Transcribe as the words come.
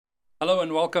Hello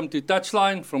and welcome to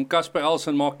Touchline from Casper Els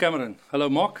and Mark Cameron. Hello,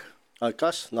 Mark. Hi,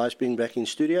 Cas. Nice being back in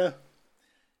studio.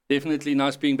 Definitely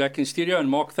nice being back in studio. And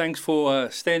Mark, thanks for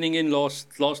standing in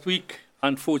last week.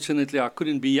 Unfortunately, I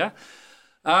couldn't be here.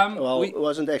 It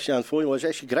wasn't actually unfortunate. It was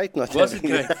actually great not Was it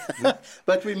having great?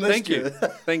 But we missed you.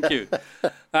 Thank you.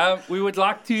 We would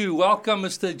like to welcome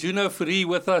Mr. Juno Fourie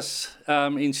with us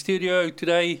in studio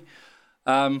today.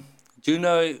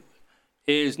 Juno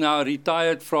is now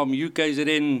retired from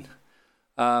UKZN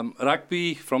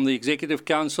Rugby, from the Executive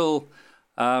Council.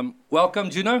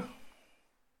 Welcome, Juno.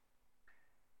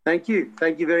 Thank you.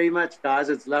 Thank you very much, guys.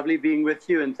 It's lovely being with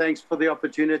you, and thanks for the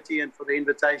opportunity and for the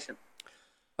invitation.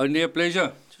 Only a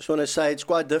pleasure. Just want to say it's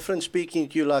quite different speaking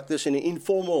to you like this in an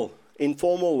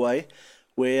informal way,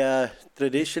 where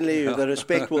traditionally the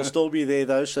respect will still be there,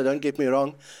 though, so don't get me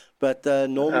wrong. But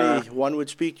normally one would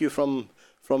speak to you from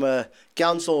a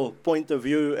council point of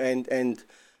view and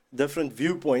different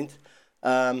viewpoint.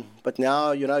 But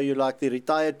now, you're like the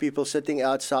retired people sitting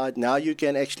outside. Now you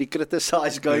can actually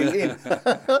criticize going in,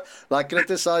 like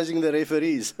criticizing the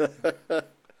referees.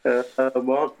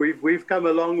 Mark, we've come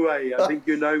a long way. I think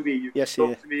you know me. You can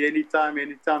talk to me anytime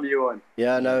you want.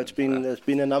 Yeah, no, it's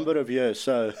been a number of years.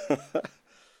 So,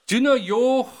 Juno,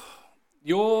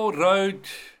 your road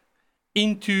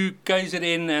into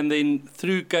KZN and then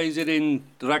through KZN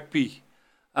Rugby.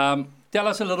 Tell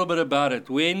us a little bit about it.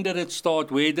 When did it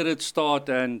start? Where did it start?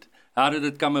 And how did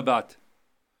it come about?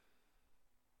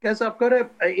 Yes, I've got an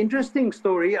interesting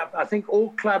story. I think all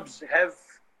clubs have,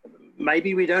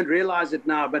 maybe we don't realize it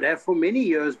now, but have for many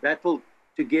years battled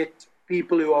to get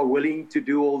people who are willing to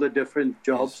do all the different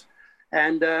jobs.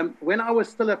 Yes. And when I was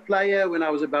still a player, when I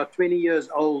was about 20 years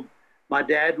old, my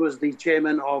dad was the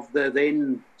chairman of the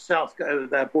then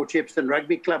the Port Shepstone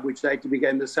Rugby Club, which later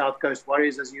became the South Coast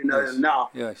Warriors, as you know them now.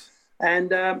 Yes.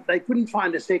 And they couldn't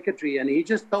find a secretary, and he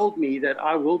just told me that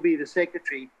I will be the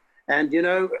secretary. And,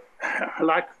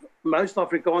 like most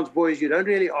Afrikaans boys, you don't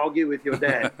really argue with your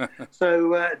dad.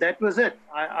 So that was it.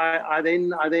 I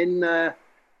then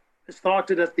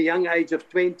started at the young age of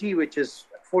 20, which is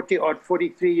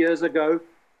 43 years ago.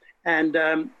 And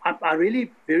I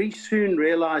really very soon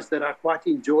realized that I quite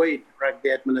enjoyed rugby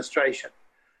administration.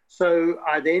 So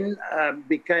I then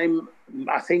became,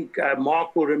 I think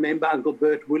Mark will remember Uncle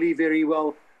Bert Woolley very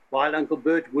well. While Uncle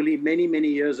Bert Woolley many, many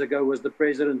years ago was the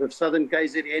president of Southern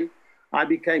KZN, I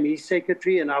became his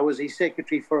secretary, and I was his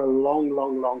secretary for a long,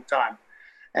 long, long time.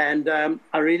 And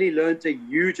I really learned a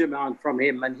huge amount from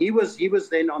him. And he was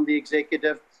then on the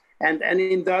executive. And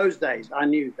in those days, I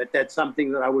knew that that's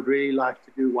something that I would really like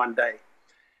to do one day.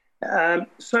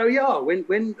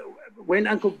 When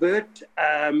Uncle Bert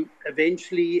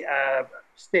eventually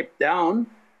stepped down,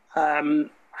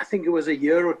 I think it was a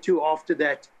year or two after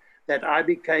that I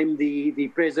became the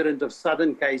president of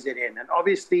Southern KZN. And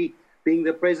obviously, being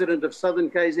the president of Southern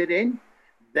KZN,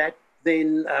 that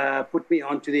then put me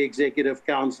onto the Executive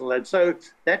Council. And so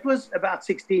that was about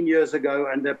 16 years ago,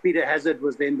 and Peter Hazard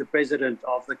was then the president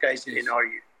of the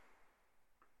KZNRU.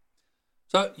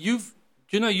 So you've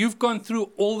gone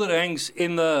through all the ranks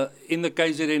in the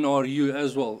KZNRU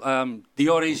as well.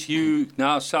 DRSU,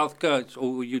 now South Coast,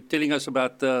 or you're telling us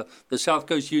about the South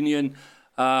Coast Union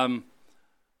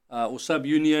or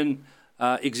Sub-Union,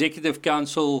 Executive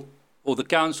Council, or the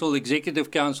Council, Executive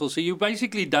Council. So you've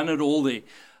basically done it all there.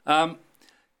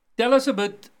 Tell us a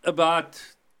bit about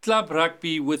club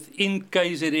rugby within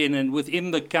KZN and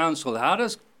within the council. How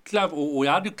does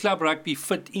how do club rugby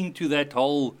fit into that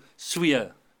whole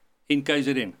sphere in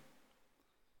KZN?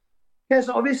 Yes,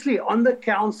 obviously on the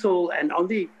council and on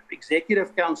the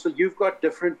executive council, you've got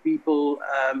different people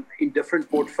in different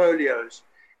portfolios.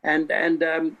 And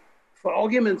for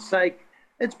argument's sake,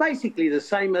 it's basically the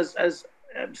same as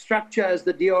structure as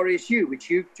the DRSU, which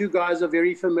you two guys are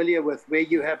very familiar with, where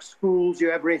you have schools, you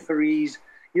have referees,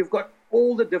 you've got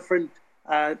all the different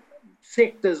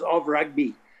sectors of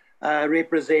rugby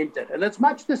represented. And it's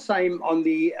much the same on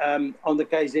the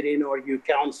KZNRU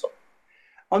Council.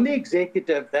 On the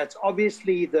executive, that's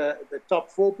obviously the top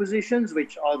four positions,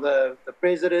 which are the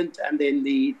president and then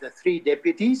the three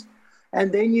deputies.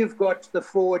 And then you've got the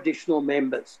four additional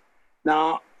members.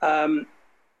 Now,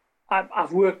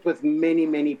 I've worked with many,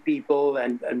 many people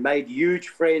and made huge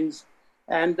friends.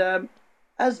 And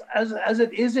as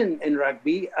it is in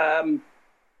rugby,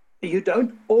 you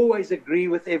don't always agree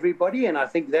with everybody. And I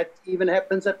think that even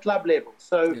happens at club level.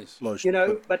 So, yes,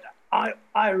 but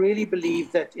I really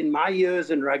believe that in my years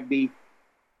in rugby,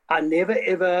 I never,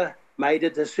 ever made a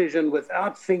decision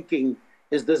without thinking,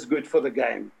 is this good for the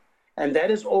game? And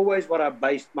that is always what I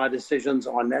based my decisions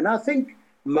on. And I think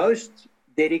most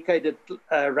dedicated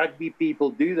rugby people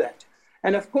do that.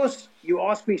 And of course, you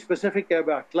asked me specifically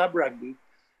about club rugby.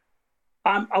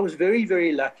 I was very,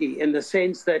 very lucky in the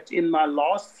sense that in my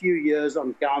last few years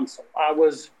on council, I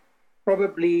was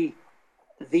probably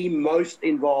the most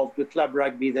involved with club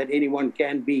rugby that anyone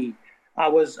can be. I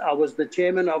was the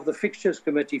chairman of the fixtures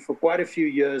committee for quite a few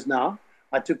years now.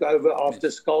 I took over after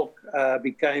Skulk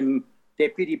became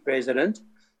deputy president,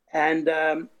 and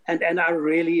I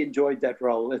really enjoyed that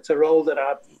role. It's a role that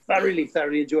I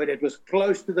thoroughly enjoyed. It was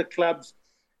close to the clubs,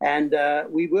 and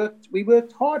we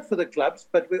worked hard for the clubs,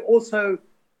 but we also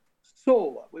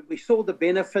saw the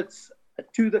benefits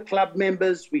to the club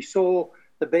members. We saw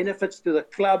the benefits to the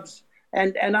clubs.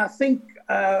 And I think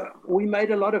we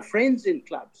made a lot of friends in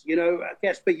clubs. You know,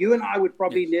 Casper, you and I would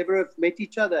probably never have met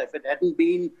each other if it hadn't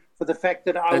been for the fact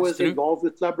that I was involved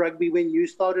with club rugby when you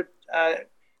started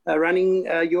running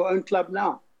your own club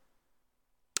now.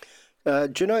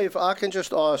 Gino, if I can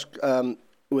just ask,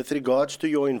 with regards to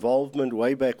your involvement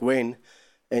way back when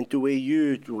and to where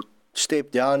you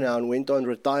stepped down now and went on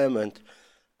retirement,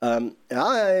 how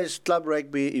has club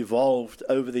rugby evolved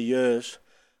over the years?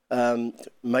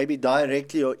 Maybe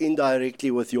directly or indirectly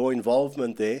with your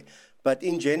involvement there, but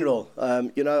in general,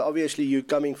 you know, obviously you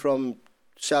coming from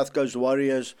South Coast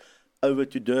Warriors over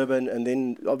to Durban, and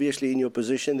then obviously in your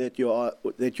position that you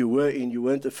were in, you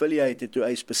weren't affiliated to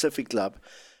a specific club.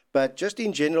 But just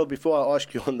in general, before I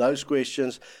ask you on those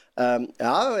questions,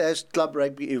 how has club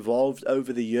rugby evolved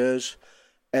over the years,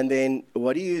 and then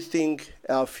what do you think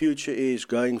our future is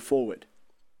going forward?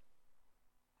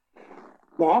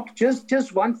 Mark,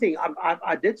 just one thing.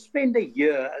 I did spend a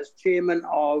year as chairman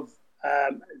of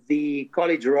the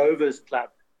College Rovers Club,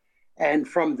 and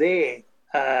from there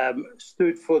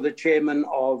stood for the chairman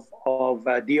of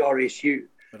DRSU.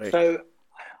 Correct. So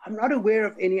I'm not aware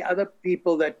of any other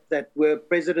people that were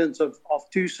presidents of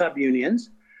two sub-unions,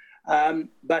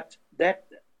 but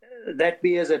that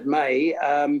be as it may,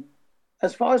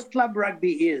 as far as club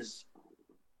rugby is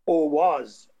or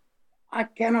was, I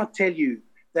cannot tell you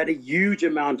that a huge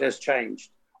amount has changed.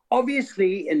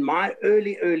 Obviously, in my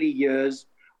early years,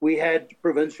 we had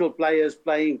provincial players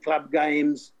playing club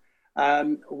games.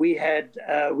 We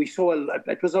saw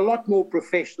it was a lot more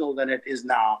professional than it is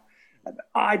now.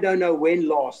 I don't know when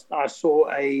last I saw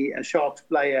a Sharks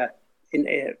player in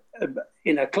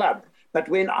a club, but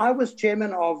when I was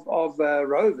chairman of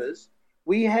Rovers,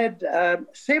 we had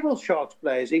several Sharks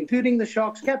players, including the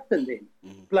Sharks captain then,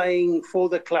 playing for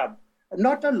the club.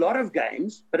 Not a lot of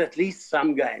games, but at least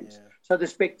some games. Yeah. So the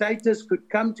spectators could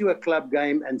come to a club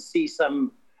game and see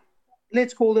some,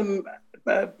 let's call them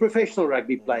professional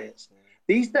rugby players.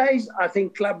 These days, I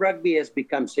think club rugby has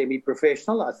become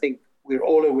semi-professional. I think we're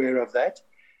all aware of that.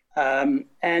 And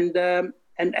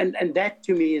that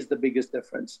to me is the biggest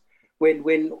difference. When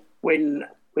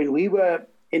we were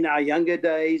in our younger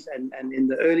days and in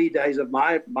the early days of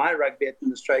my rugby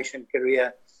administration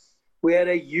career, we had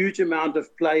a huge amount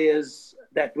of players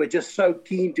that were just so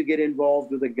keen to get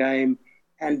involved with the game.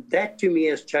 And that to me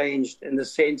has changed in the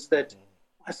sense that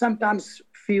I sometimes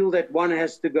feel that one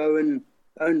has to go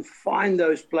and find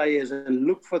those players and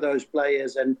look for those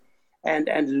players and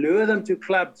lure them to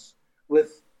clubs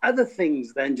with other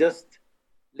things than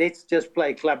let's just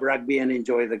play club rugby and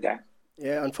enjoy the game.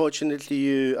 Yeah,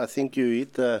 unfortunately, I think you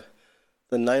hit the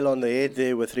nail on the head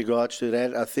there with regards to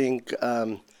that. I think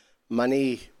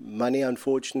money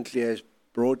unfortunately has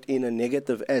brought in a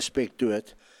negative aspect to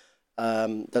it.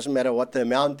 Doesn't matter what the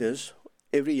amount is.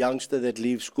 Every youngster that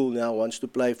leaves school now wants to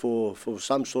play for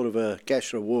some sort of a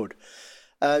cash reward.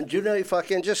 You know, if I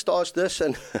can just ask this,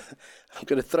 and I'm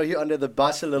going to throw you under the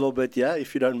bus a little bit, yeah,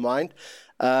 if you don't mind.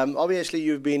 Obviously,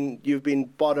 you've been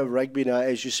part of rugby now,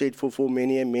 as you said, for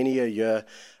many a year.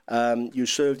 You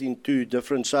served in 2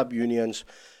 different sub-unions.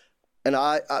 And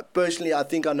I personally, I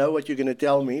think I know what you're going to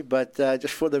tell me, but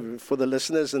just for the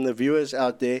listeners and the viewers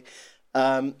out there,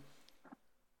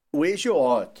 where's your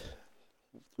heart?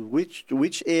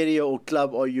 Which area or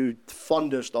club are you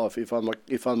fondest of,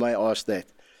 if I may ask that?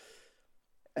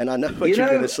 And I know what you're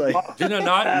going to say. Gino,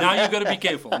 now you've got to be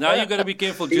careful. Now you've got to be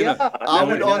careful, Gino. Yeah, I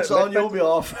would answer on your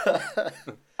behalf.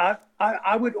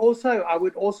 I would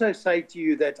also say to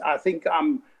you that I think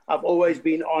I've always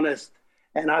been honest.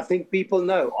 And I think people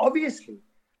know, obviously,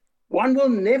 one will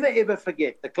never, ever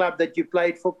forget the club that you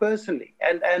played for personally.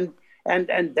 And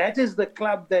that is the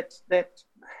club that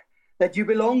you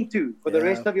belong to for the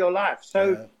rest of your life.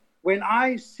 So when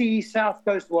I see South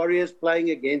Coast Warriors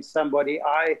playing against somebody,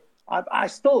 I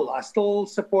still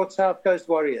support South Coast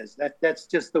Warriors. That's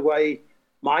just the way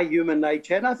my human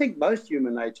nature, and I think most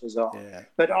human natures are. Yeah.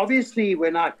 But obviously,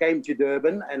 when I came to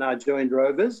Durban and I joined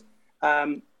Rovers,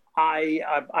 I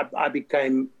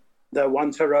became the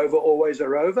once a Rover, always a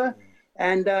Rover.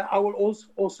 And I will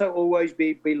also always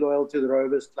be loyal to the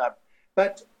Rovers Club.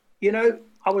 But,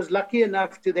 I was lucky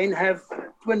enough to then have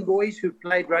twin boys who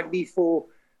played rugby for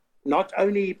not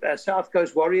only South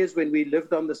Coast Warriors when we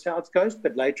lived on the South Coast,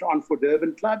 but later on for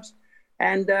Durban clubs.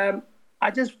 And I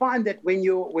just find that when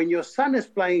your son is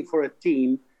playing for a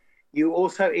team, you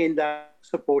also end up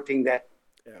supporting that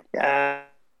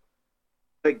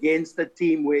against the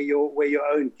team where your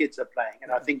own kids are playing.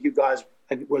 And I think you guys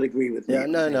will agree with me. Yeah,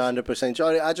 no, 100%.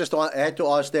 Sorry, I had to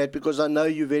ask that because I know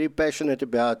you're very passionate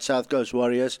about South Coast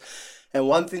Warriors. And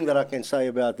one thing that I can say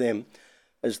about them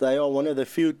is they are one of the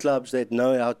few clubs that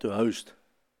know how to host.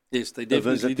 Yes, they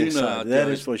definitely do know how to That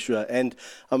is for sure. And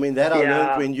I mean, that I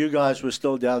learned when you guys were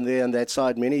still down there on that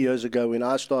side many years ago when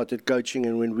I started coaching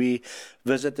and when we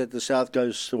visited the South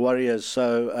Coast Warriors.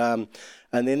 So,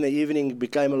 and then the evening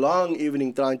became a long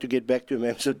evening trying to get back to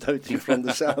Amanzimtoti from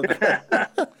the south.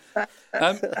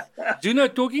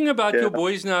 Talking about your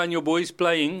boys now and your boys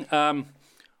playing,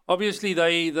 obviously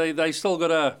they still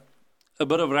got a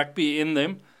bit of rugby in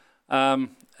them.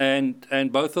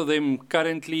 And both of them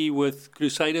currently with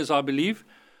Crusaders, I believe.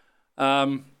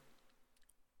 Juno,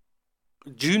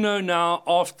 now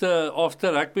after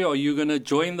rugby, are you going to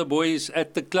join the boys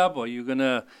at the club? Are you going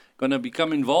to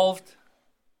become involved?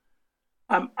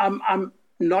 I'm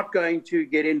not going to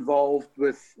get involved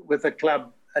with a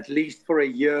club at least for a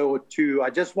year or two. I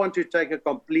just want to take a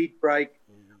complete break.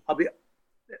 I'll be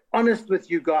honest with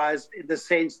you guys in the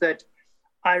sense that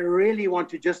I really want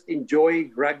to just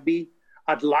enjoy rugby.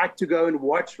 I'd like to go and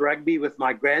watch rugby with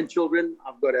my grandchildren.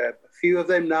 I've got a few of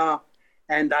them now,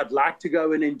 and I'd like to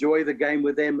go and enjoy the game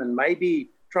with them and maybe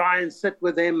try and sit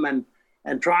with them and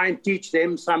try and teach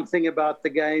them something about the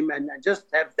game and just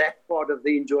have that part of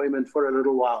the enjoyment for a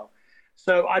little while.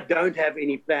 So I don't have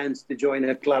any plans to join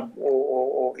a club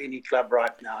or any club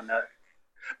right now, no.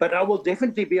 But I will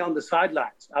definitely be on the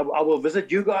sidelines. I will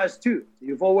visit you guys too.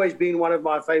 You've always been one of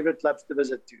my favorite clubs to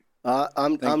visit too.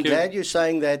 I'm glad you're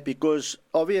saying that because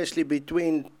obviously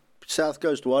between South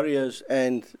Coast Warriors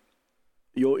and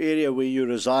your area where you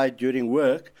reside during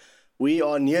work, we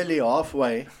are nearly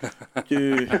halfway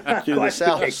to the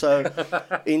south. So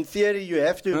in theory, you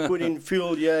have to put in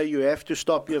fuel here. You have to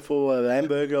stop here for a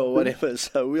hamburger or whatever.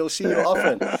 So we'll see you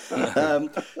often.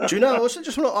 Juno, I also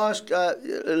just want to ask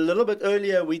a little bit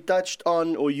earlier, you touched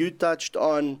on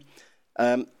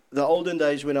the olden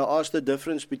days when I asked the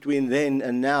difference between then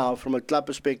and now from a club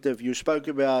perspective. You spoke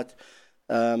about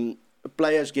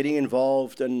players getting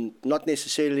involved and not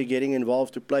necessarily getting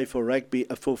involved to play for rugby,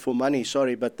 for money,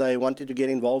 but they wanted to get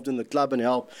involved in the club and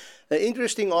help. An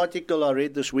interesting article I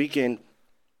read this weekend,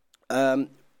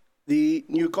 the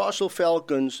Newcastle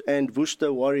Falcons and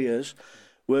Worcester Warriors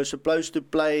were supposed to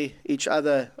play each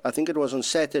other, I think it was on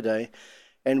Saturday,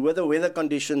 and with the weather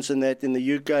conditions and that in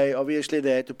the UK, obviously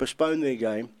they had to postpone their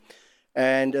game,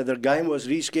 and the game was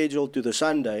rescheduled to the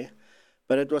Sunday,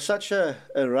 but it was such a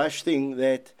rush thing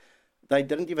that they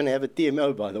didn't even have a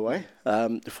TMO, by the way,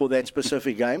 for that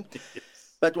specific game. Yes.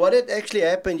 But what had actually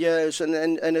happened here is,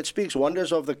 and it speaks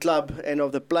wonders of the club and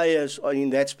of the players in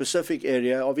that specific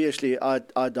area. Obviously,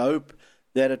 I'd hope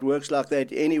that it works like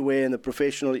that anywhere in the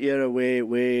professional era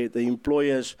where the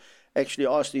employers actually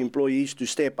ask the employees to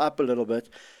step up a little bit.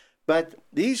 But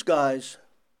these guys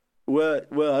were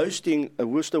hosting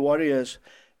Worcester Warriors,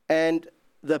 and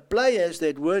the players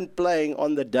that weren't playing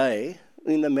on the day,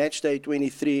 in the match day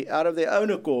 23, out of their own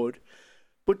accord,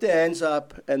 put their hands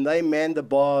up and they manned the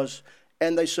bars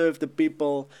and they served the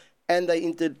people and they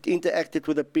interacted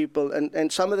with the people.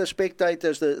 And some of the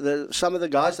spectators, some of the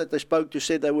guys that they spoke to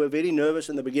said they were very nervous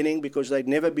in the beginning because they'd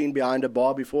never been behind a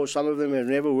bar before. Some of them have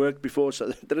never worked before, so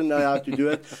they didn't know how to do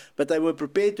it, but they were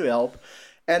prepared to help.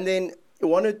 And then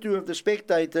one or two of the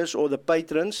spectators or the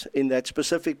patrons in that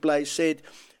specific place said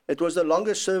it was the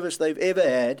longest service they've ever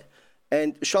had.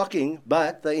 And shocking,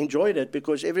 but they enjoyed it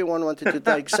because everyone wanted to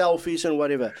take selfies and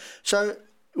whatever. So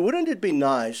wouldn't it be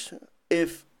nice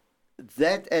if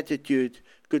that attitude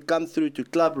could come through to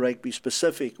club rugby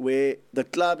specific, where the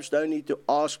clubs don't need to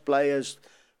ask players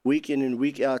week in and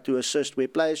week out to assist, where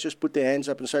players just put their hands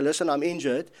up and say, listen, I'm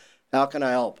injured, how can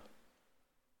I help?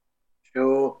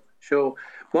 Sure.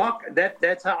 Mark,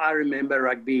 that's how I remember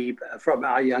rugby from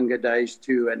our younger days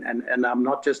too. And I'm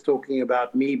not just talking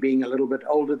about me being a little bit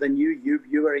older than you.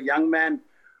 You were a young man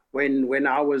when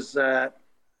I was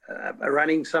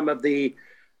running some of the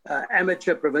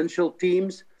amateur provincial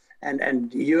teams.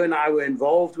 And you and I were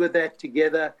involved with that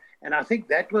together. And I think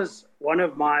that was one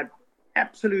of my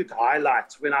absolute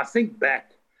highlights. When I think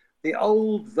back, the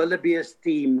old Villabeers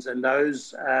teams and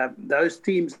those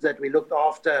teams that we looked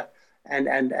after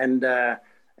and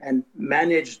and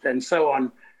managed and so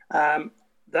on.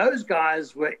 Those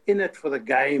guys were in it for the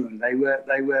game. They were.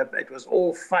 It was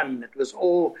all fun. It was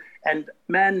all, and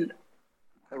man,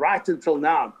 right until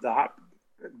now, the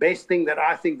best thing that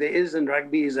I think there is in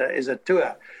rugby is a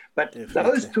tour. But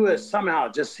those tours somehow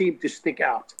just seem to stick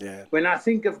out. Yeah. When I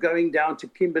think of going down to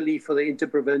Kimberley for the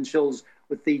interprovincials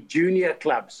with the junior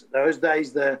clubs, those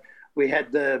days we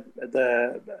had the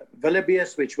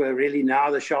Willoughby's, which were really now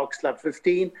the Sharks Club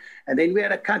 15, and then we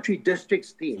had a country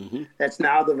districts team. That's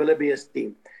now the Willoughby's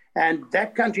team. And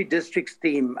that country districts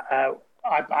team,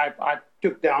 I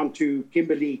took down to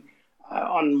Kimberley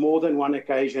on more than one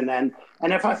occasion. And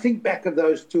if I think back of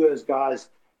those tours, guys,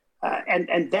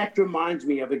 and that reminds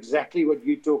me of exactly what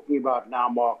you're talking about now,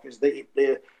 Mark, is the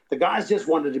guys just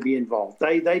wanted to be involved.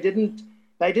 They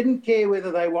didn't care whether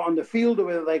they were on the field or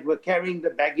whether they were carrying the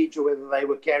baggage or whether they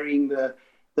were carrying the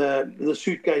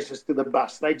suitcases to the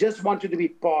bus. They just wanted to be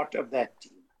part of that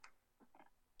team.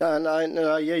 And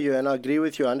I hear you, and I agree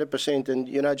with you 100%.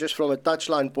 And, just from a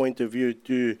touchline point of view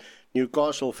to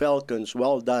Newcastle Falcons,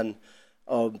 well done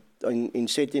in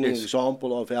setting an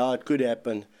example of how it could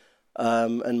happen,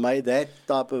 and made that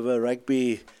type of a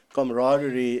rugby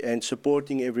camaraderie and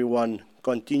supporting everyone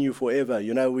continue forever.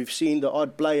 We've seen the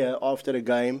odd player after a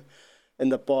game in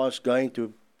the past going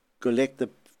to collect the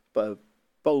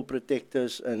pole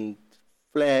protectors and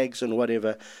flags and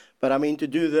whatever. But I mean, to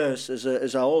do this is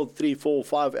a whole 3, 4,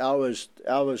 5 hours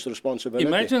responsibility.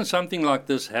 Imagine something like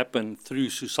this happen through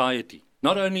society,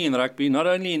 not only in rugby, not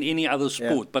only in any other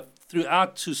sport, but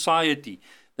throughout society,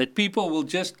 that people will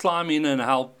just climb in and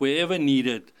help wherever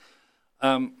needed.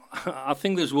 I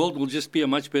think this world will just be a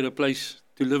much better place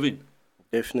to live in.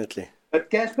 Definitely. But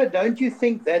Casper, don't you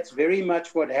think that's very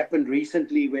much what happened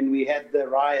recently when we had the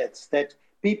riots, that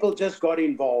people just got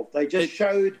involved? They just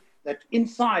showed that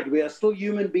inside we are still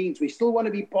human beings. We still want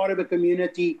to be part of a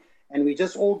community, and we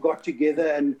just all got together.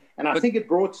 And I think it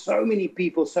brought so many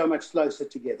people so much closer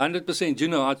together.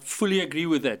 100%, I fully agree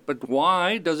with that. But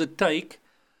why does it take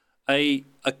a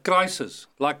crisis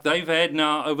like they've had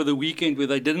now over the weekend, where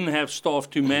they didn't have staff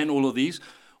to man all of these?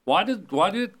 Why did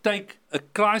it take a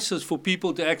crisis for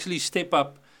people to actually step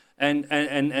up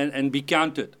and be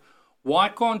counted? Why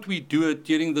can't we do it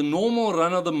during the normal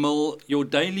run-of-the-mill, your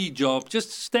daily job?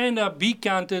 Just stand up, be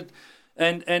counted,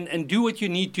 and do what you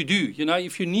need to do.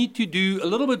 If you need to do a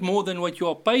little bit more than what you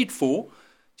are paid for,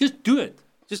 just do it.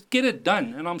 Just get it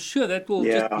done. And I'm sure that will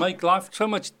just make life so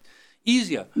much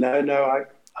easier. No,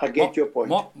 I get your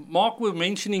point. Mark was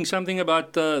mentioning something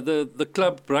about the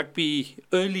club rugby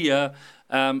earlier,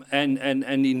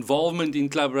 and involvement in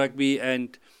club rugby,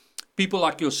 and people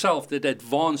like yourself that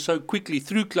advance so quickly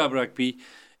through club rugby.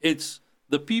 It's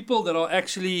the people that are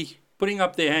actually putting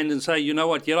up their hand and say, you know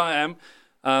what, here I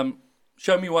am,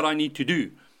 show me what I need to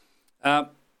do.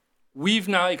 We've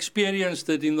now experienced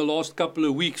it in the last couple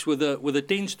of weeks with a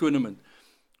tens tournament,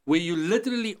 where you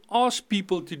literally ask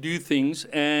people to do things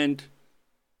and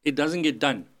it doesn't get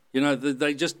done.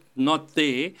 They're just not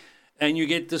there, and you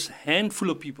get this handful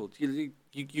of people.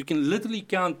 You can literally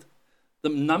count the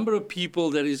number of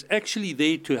people that is actually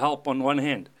there to help on one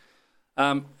hand.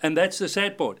 And that's the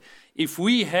sad part. If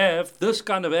we have this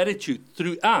kind of attitude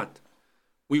throughout,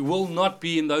 we will not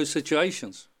be in those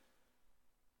situations.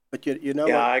 But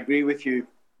I agree with you.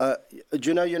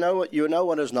 You know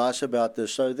what is nice about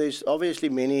this? So there's obviously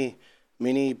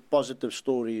many positive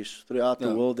stories throughout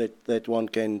the world that one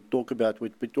can talk about. We're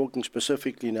talking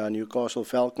specifically now Newcastle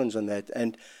Falcons and that.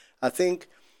 And I think,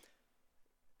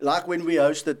 like when we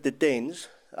hosted the tens,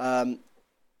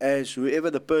 as whoever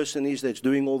the person is that's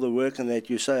doing all the work and that,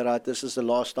 you say, right, this is the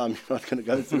last time, you're not going to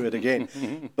go through it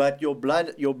again. But your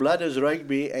blood is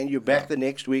rugby, and you're back the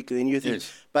next week. Then you think.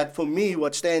 Yes. But for me,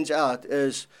 what stands out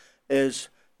is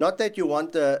not that you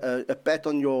want a pat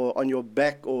on your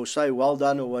back or say well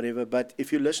done or whatever, but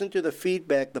if you listen to the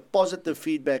feedback, the positive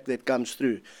feedback that comes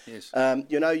through, yes.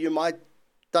 You might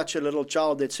touch a little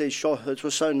child that says, sure, it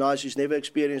was so nice, he's never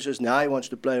experienced this, now he wants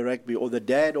to play rugby. Or the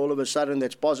dad, all of a sudden,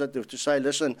 that's positive to say,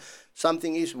 listen,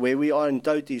 something is where we are in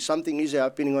Toti, something is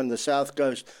happening on the South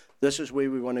Coast, this is where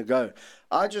we want to go.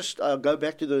 I just go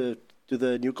back to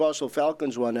the Newcastle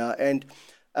Falcons one now, and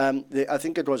I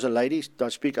think it was a lady, I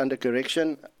speak under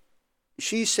correction,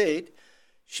 she said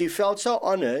she felt so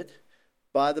honoured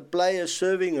by the players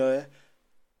serving her.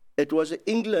 It was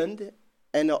England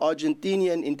and the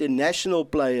Argentinian international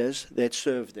players that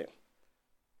served them.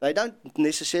 They don't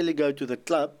necessarily go to the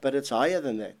club, but it's higher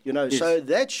than that. Yes. So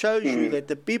that shows you that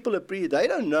the people they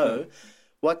don't know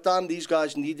what time these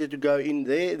guys needed to go in.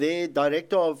 Their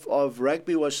director of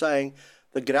rugby was saying,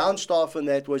 the ground staff and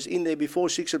that was in there before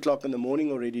 6 o'clock in the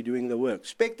morning already doing the work.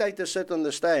 Spectators sit on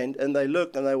the stand and they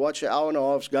look and they watch an hour and a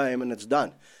half's game and it's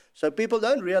done. So people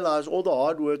don't realize all the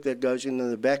hard work that goes in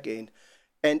the back end.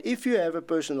 And if you have a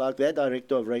person like that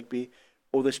director of rugby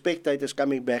or the spectators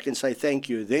coming back and say thank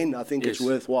you, then I think it's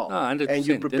worthwhile. 100%. And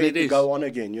you're prepared to go on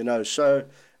again, you know. So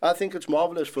I think it's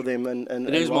marvellous for them. And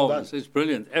it is well marvellous. It's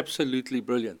brilliant. Absolutely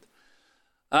brilliant.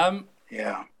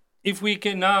 Yeah. If we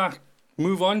can now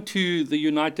move on to the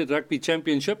United Rugby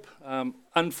Championship.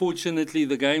 Unfortunately,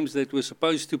 the games that were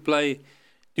supposed to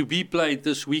be played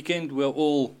this weekend were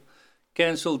all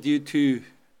cancelled due to,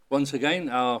 once again,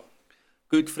 our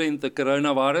good friend, the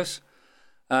coronavirus.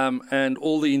 And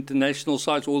all the international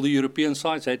sides, all the European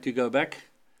sides had to go back.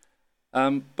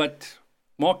 But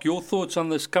Mark, your thoughts on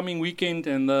this coming weekend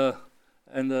and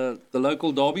the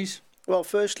local derbies? Well,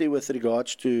 firstly, with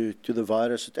regards to the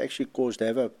virus, it actually caused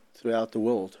havoc throughout the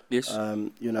world. Yes.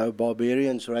 You know,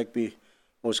 Barbarians rugby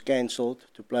was cancelled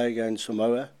to play against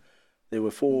Samoa. There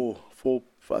were four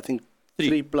I think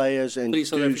three players and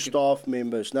two staff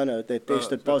members. No, they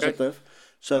tested positive,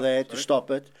 so they had to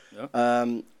stop it. Yeah.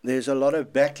 There's a lot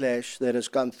of backlash that has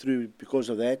come through because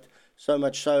of that, so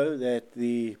much so that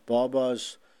the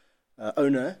Barbars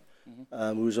owner,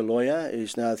 who's a lawyer,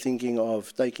 is now thinking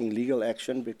of taking legal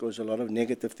action because a lot of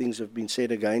negative things have been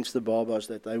said against the Barbars,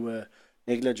 that they were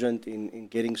negligent in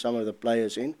getting some of the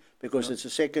players in, because it's the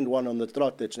second one on the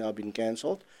trot that's now been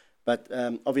cancelled. But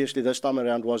obviously this time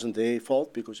around wasn't their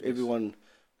fault because everyone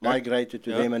migrated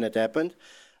to them and it happened.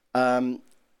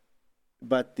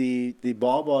 But the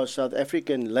Barbars South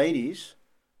African ladies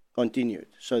continued.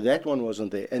 So that one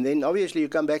wasn't there. And then obviously you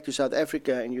come back to South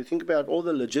Africa and you think about all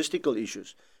the logistical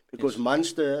issues, because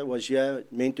Munster was here,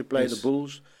 meant to play the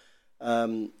Bulls.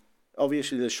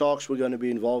 Obviously the Sharks were going to be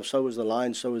involved, so was the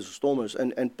Lions, so was the Stormers.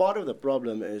 And part of the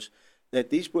problem is that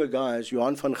these poor guys,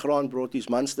 Johan van Graan brought his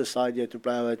Munster side here to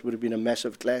play. It would have been a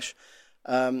massive clash.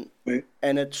 And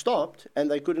it stopped,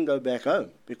 and they couldn't go back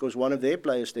home because one of their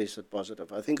players tested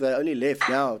positive. I think they only left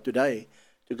now, today,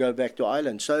 to go back to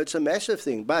Ireland. So it's a massive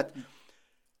thing. But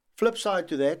flip side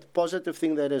to that, positive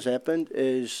thing that has happened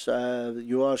is the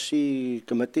URC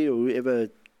committee, or whoever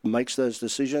makes those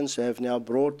decisions, have now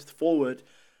brought forward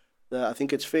I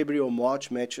think it's February or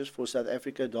March matches for South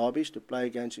Africa derbies to play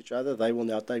against each other. They will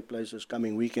now take place this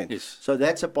coming weekend. Yes. So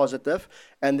that's a positive.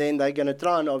 And then they're going to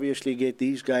try and obviously get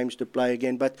these games to play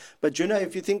again. But you know,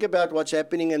 if you think about what's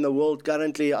happening in the world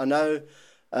currently, I know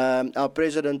our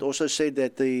president also said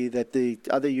that the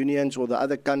other unions or the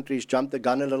other countries jumped the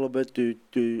gun a little bit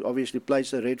to obviously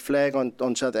place a red flag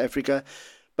on South Africa.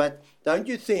 But don't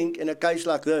you think in a case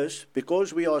like this,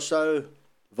 because we are so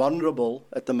vulnerable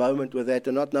at the moment with that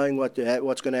and not knowing what's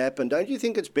going to happen, don't you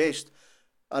think it's best?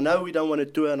 I know we don't want to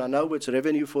tour and I know it's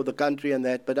revenue for the country and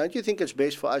that, but don't you think it's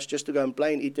best for us just to go and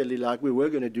play in Italy like we were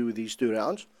going to do with these 2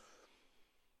 rounds?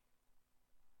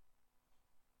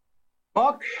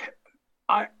 Mark,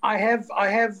 I have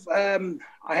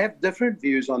different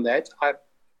views on that.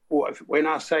 When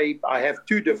I say I have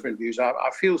 2 different views,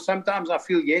 sometimes I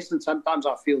feel yes and sometimes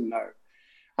I feel no.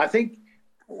 I think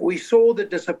we saw the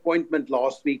disappointment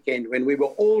last weekend when we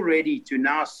were all ready to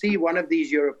now see one of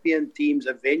these European teams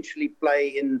eventually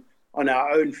play on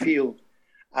our own field.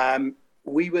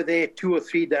 We were there 2 or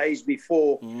 3 days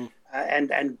before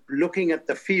and looking at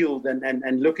the field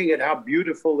and looking at how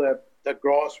beautiful the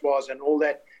grass was and all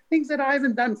that, things that I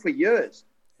haven't done for years.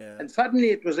 Yeah. And suddenly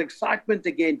it was excitement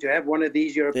again to have one of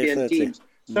these European teams.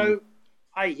 So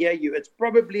I hear you. It's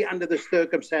probably under the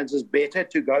circumstances better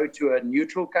to go to a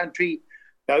neutral country,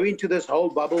 go into this whole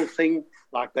bubble thing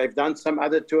like they've done some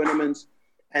other tournaments,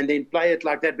 and then play it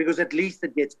like that because at least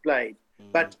it gets played.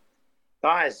 But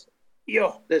guys,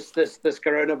 this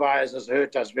coronavirus has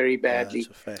hurt us very badly,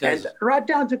 and right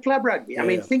down to club rugby. I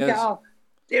mean, think how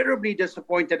terribly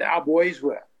disappointed our boys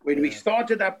were when we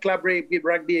started up club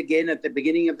rugby again at the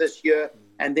beginning of this year,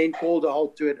 and then called a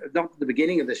halt to it. Not at the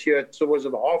beginning of this year, so it was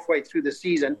halfway through the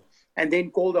season, and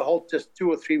then called a halt just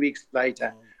 2 or 3 weeks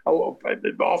later.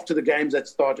 After the games that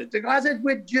started, the guys said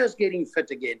we're just getting fit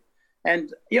again,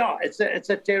 and it's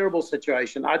a terrible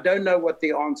situation. I don't know what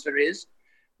the answer is,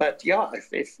 but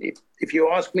if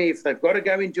you ask me if they've got to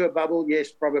go into a bubble,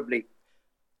 yes, probably.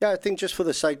 Yeah, I think just for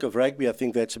the sake of rugby, I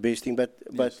think that's the best thing.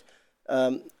 But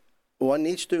one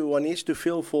needs to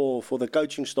feel for the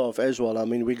coaching staff as well. I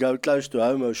mean, we go close to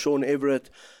home. Sean Everett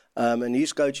and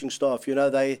his coaching staff, you know,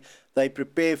 they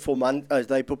prepare for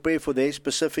their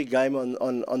specific game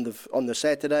on the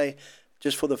Saturday,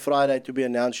 just for the Friday to be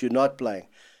announced you're not playing.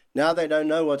 Now they don't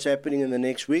know what's happening in the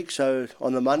next week, so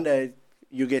on the Monday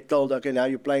you get told, okay, now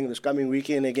you're playing this coming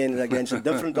weekend again against a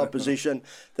different opposition.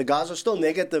 The guys are still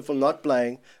negative for not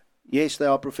playing. Yes, they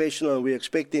are professional, and we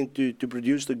expect them to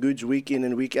produce the goods week in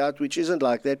and week out, which isn't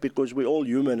like that because we're all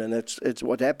human, and it's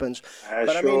what happens.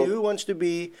 But I mean, who wants to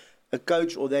be a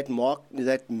coach or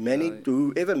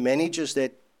whoever manages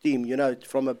that team,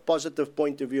 from a positive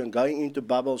point of view and going into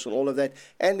bubbles and all of that.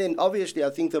 And then obviously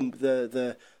I think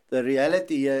the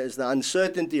reality here is the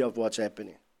uncertainty of what's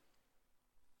happening.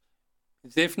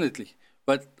 Definitely.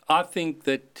 But I think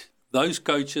that those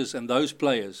coaches and those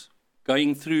players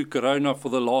going through Corona for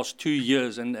the last 2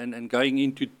 years and going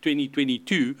into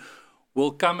 2022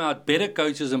 will come out better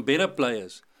coaches and better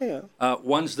players. Yeah.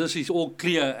 Once this is all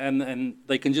clear and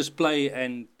they can just play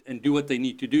and do what they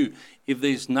need to do. If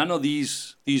there's none of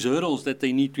these hurdles that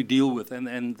they need to deal with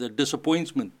and the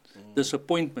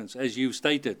disappointments, as you've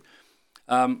stated,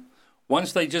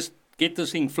 once they just get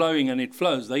this thing flowing and it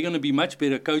flows, they're going to be much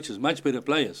better coaches, much better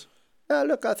players.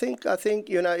 Look, I think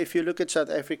if you look at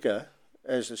South Africa,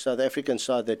 as a South African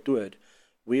side that toured,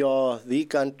 we are the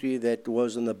country that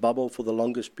was in the bubble for the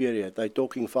longest period. They're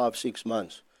talking 5-6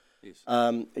 months. Yes.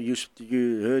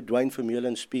 You heard Dwayne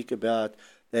Vermeulen speak about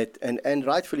that, and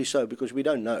rightfully so, because we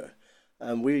don't know.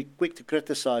 We're quick to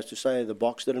criticize, to say the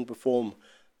Boks didn't perform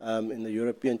in the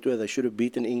European tour. They should have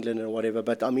beaten England or whatever.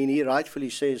 But, I mean, he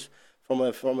rightfully says from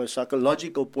a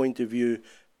psychological point of view,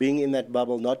 being in that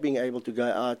bubble, not being able to go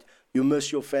out, you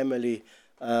miss your family.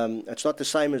 It's not the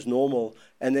same as normal.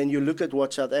 And then you look at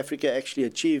what South Africa actually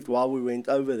achieved while we went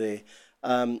over there.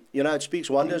 It speaks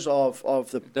wonders of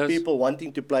the people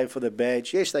wanting to play for the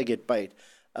badge. Yes, they get paid.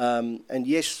 And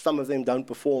yes, some of them don't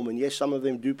perform. And yes, some of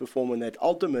them do perform. And that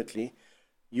ultimately,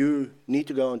 you need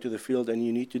to go onto the field and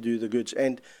you need to do the goods.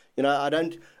 And,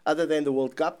 other than the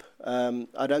World Cup,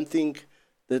 I don't think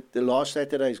that the last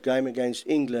Saturday's game against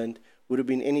England would have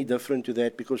been any different to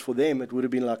that, because for them it would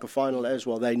have been like a final as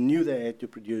well. They knew they had to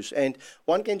produce, and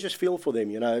one can just feel for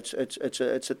them. It's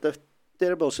a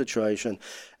terrible situation.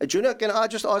 Junior, can I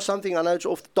just ask something? I know it's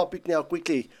off the topic now.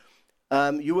 Quickly,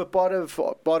 you were part of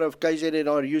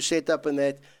KZNRU setup, and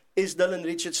that is Dylan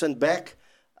Richardson back.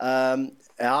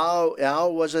 How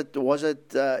was it?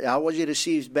 How was he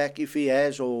received back, if he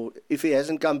has, or if he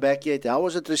hasn't come back yet? How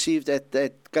was it received at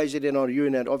KZNRU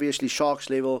and at obviously Sharks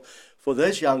level for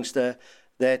this youngster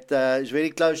that is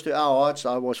very close to our hearts?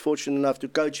 I was fortunate enough to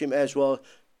coach him as well,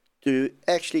 to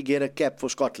actually get a cap for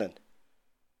Scotland.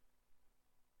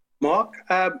 Mark,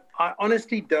 I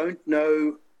honestly don't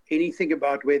know anything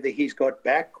about whether he's got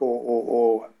back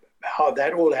or how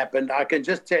that all happened. I can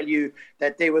just tell you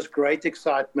that there was great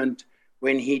excitement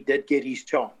when he did get his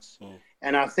chance.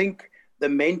 And I think the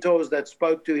mentors that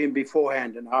spoke to him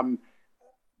beforehand, and I'm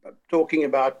talking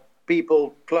about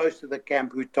people close to the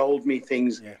camp who told me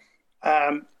things,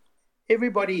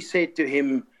 everybody said to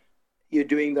him, you're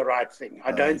doing the right thing.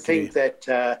 I don't think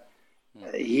that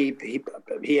he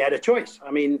had a choice.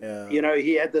 I mean,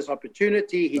 he had this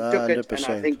opportunity, he took it, 100%. And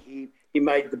I think he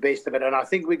made the best of it. And I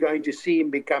think we're going to see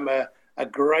him become a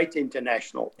great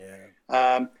international.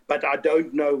 But I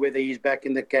don't know whether he's back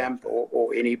in the camp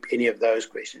or any of those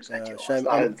questions that you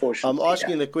asked. I'm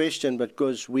asking the question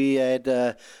because we had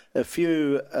a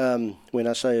few, when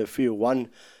I say a few, one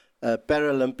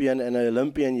Paralympian and an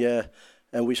Olympian here,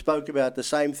 and we spoke about the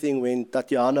same thing when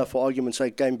Tatiana, for argument's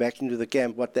sake, came back into the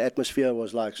camp, what the atmosphere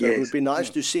was like. So it would be nice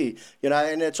to see,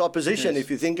 and it's opposition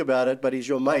if you think about it, but he's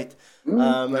your mate.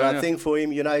 And I think for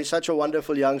him, he's such a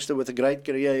wonderful youngster with a great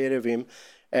career ahead of him.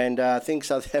 And I think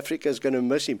South Africa is going to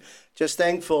miss him. Just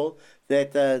thankful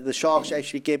that the Sharks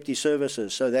actually kept his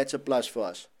services. So that's a plus for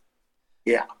us.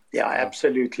 Yeah,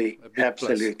 absolutely.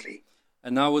 Absolutely. Plus.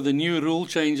 And now with the new rule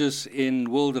changes in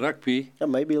World Rugby,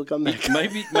 maybe he'll come back.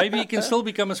 maybe he can still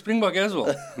become a Springbok as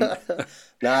well.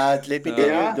 Let me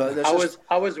tell you.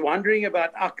 I was wondering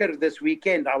about Akker this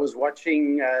weekend. I was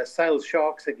watching Sale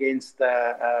Sharks against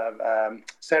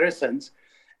Saracens.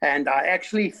 And I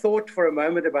actually thought for a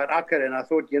moment about Akker, and I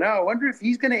thought, I wonder if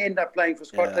he's going to end up playing for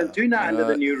Scotland too now under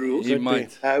the new rules. He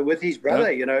might. With his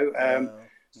brother,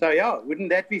 So, wouldn't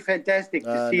that be fantastic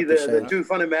to see the two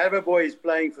Van der Merwe boys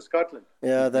playing for Scotland?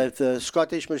 Yeah, the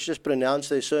Scottish must just pronounce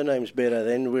their surnames better,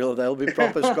 then they'll be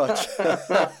proper Scots.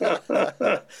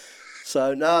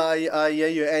 So, no, I hear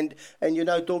you. And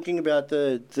talking about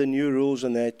the new rules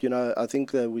and that, I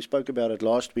think we spoke about it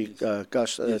last week,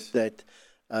 Gus, that...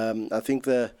 I think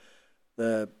the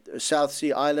South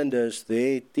Sea Islanders,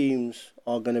 their teams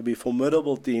are going to be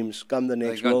formidable teams come the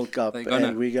next World Cup,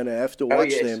 and we're going to have to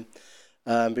watch them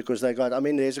because they got. I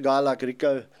mean, there's a guy like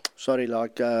Falau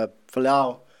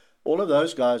all of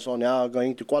those guys are now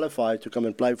going to qualify to come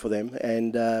and play for them,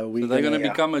 and So they're going to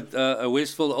become a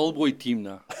Westville Old Boy team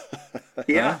now.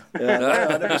 Yeah.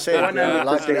 Yeah, 100%.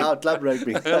 Like our club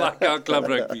rugby. Like our club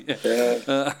rugby.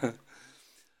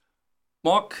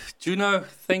 Mark, Juno,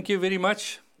 thank you very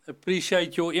much.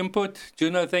 Appreciate your input.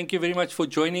 Juno, thank you very much for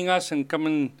joining us and come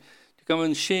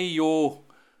and share your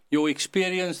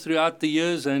experience throughout the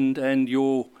years and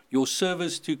your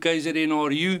service to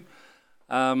KZNRU.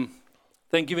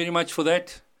 Thank you very much for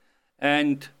that.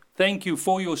 And thank you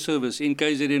for your service in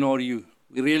KZNRU.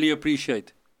 We really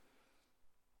appreciate.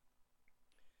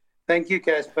 Thank you,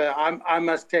 Casper. I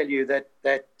must tell you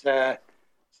that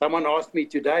someone asked me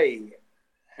today,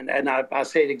 and I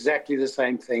said exactly the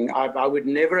same thing. I would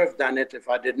never have done it if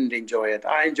I didn't enjoy it.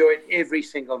 I enjoyed every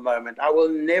single moment. I will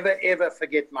never, ever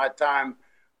forget my time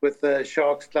with the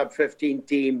Sharks Club 15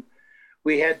 team.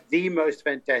 We had the most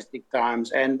fantastic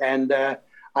times, and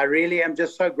I really am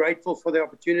just so grateful for the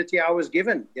opportunity I was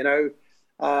given. You know,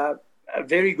 a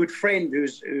very good friend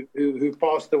who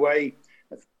passed away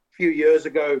a few years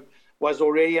ago was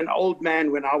already an old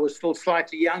man when I was still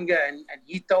slightly younger, and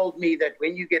he told me that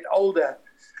when you get older,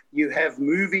 you have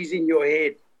movies in your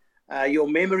head. Your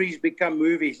memories become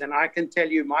movies, and I can tell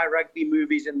you my rugby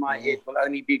movies in my head will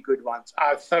only be good ones.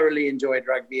 I've thoroughly enjoyed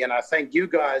rugby, and I thank you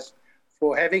guys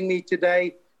for having me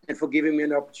today and for giving me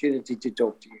an opportunity to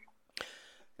talk to you.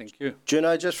 Thank you.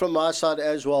 Juno, just from my side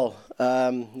as well,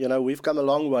 you know, we've come a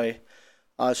long way.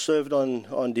 I served on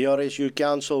DRSU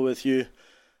Council with you,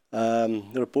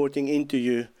 reporting into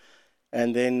you.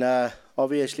 And then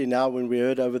obviously now when we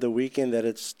heard over the weekend that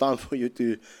it's time for you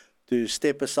to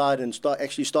step aside and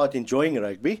start enjoying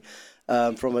rugby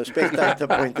from a spectator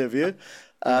point of view.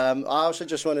 I also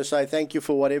just want to say thank you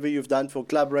for whatever you've done for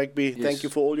club rugby. Yes. Thank you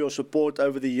for all your support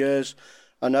over the years.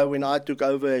 I know when I took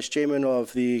over as chairman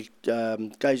of the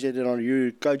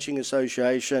KZNRU Coaching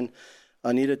Association,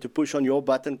 I needed to push on your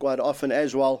button quite often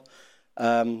as well.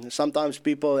 Sometimes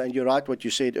people, and you're right what you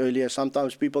said earlier,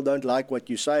 sometimes people don't like what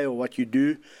you say or what you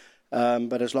do.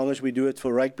 But as long as we do it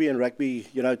for rugby, and rugby,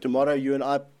 you know, tomorrow you and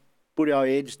I put our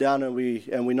heads down and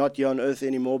we're not here on earth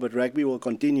anymore, but rugby will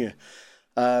continue.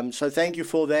 So thank you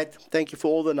for that. Thank you for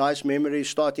all the nice memories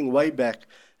starting way back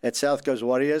at South Coast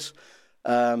Warriors.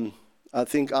 I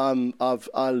think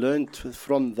I learned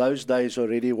from those days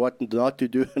already what not to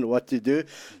do and what to do.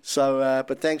 So,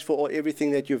 but thanks for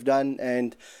everything that you've done,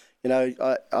 and you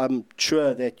know, I'm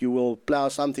sure that you will plough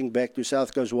something back to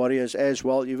South Coast Warriors as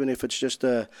well, even if it's just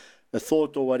a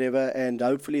thought or whatever. And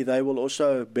hopefully they will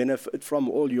also benefit from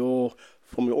all your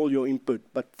input.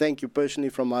 But thank you personally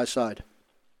from my side.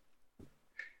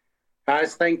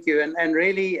 Guys, thank you. And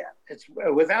really, it's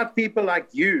without people like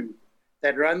you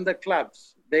that run the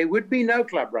clubs, there would be no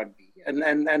club rugby.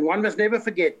 And one must never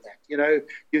forget that. You know,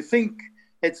 you think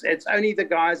it's only the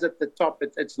guys at the top.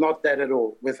 It's not that at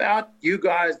all. Without you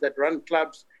guys that run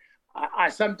clubs, I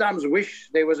sometimes wish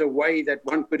there was a way that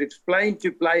one could explain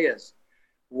to players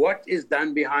what is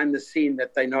done behind the scene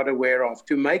that they're not aware of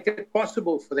to make it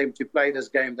possible for them to play this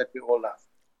game that we all love.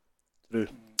 True.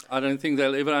 I don't think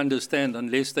they'll ever understand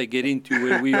unless they get into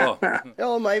where we are.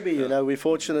 Well, maybe, you know, we're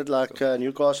fortunate like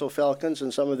Newcastle Falcons,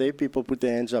 and some of their people put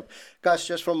their hands up. Guys,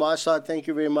 just from my side, thank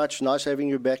you very much. Nice having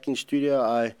you back in studio.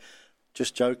 I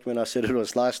just joked when I said it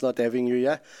was nice not having you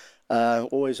here.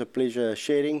 Always a pleasure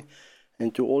sharing.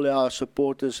 And to all our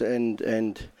supporters and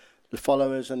the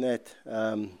followers and that,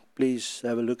 please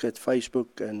have a look at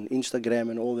Facebook and Instagram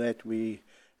and all that. We're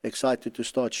excited to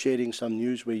start sharing some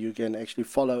news where you can actually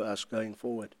follow us going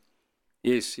forward.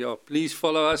 Yes, yeah. Please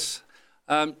follow us.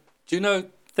 Juno,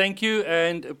 thank you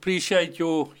and appreciate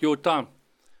your time.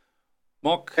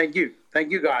 Mark. Thank you.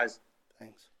 Thank you, guys.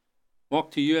 Thanks. Mark,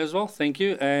 to you as well. Thank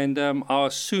you. And I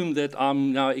assume that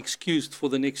I'm now excused for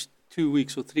the next 2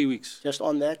 weeks or 3 weeks. Just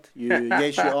on that,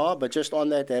 yes, you are. But just on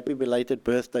that, happy belated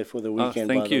birthday for the weekend,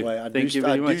 by the way. I do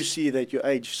see that you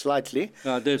aged slightly.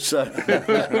 I did. So.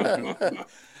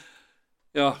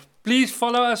 Yeah. Please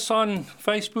follow us on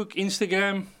Facebook,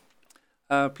 Instagram.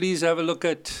 Please have a look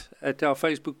at our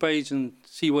Facebook page and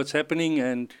see what's happening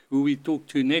and who we talk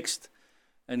to next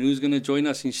and who's going to join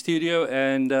us in studio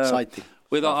and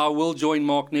whether I will join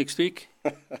Mark next week.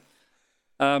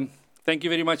 Thank you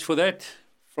very much for that.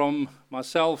 From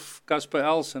myself, Casper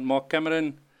Els and Mark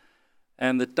Cameron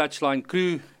and the Touchline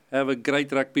crew, have a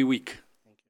great rugby week.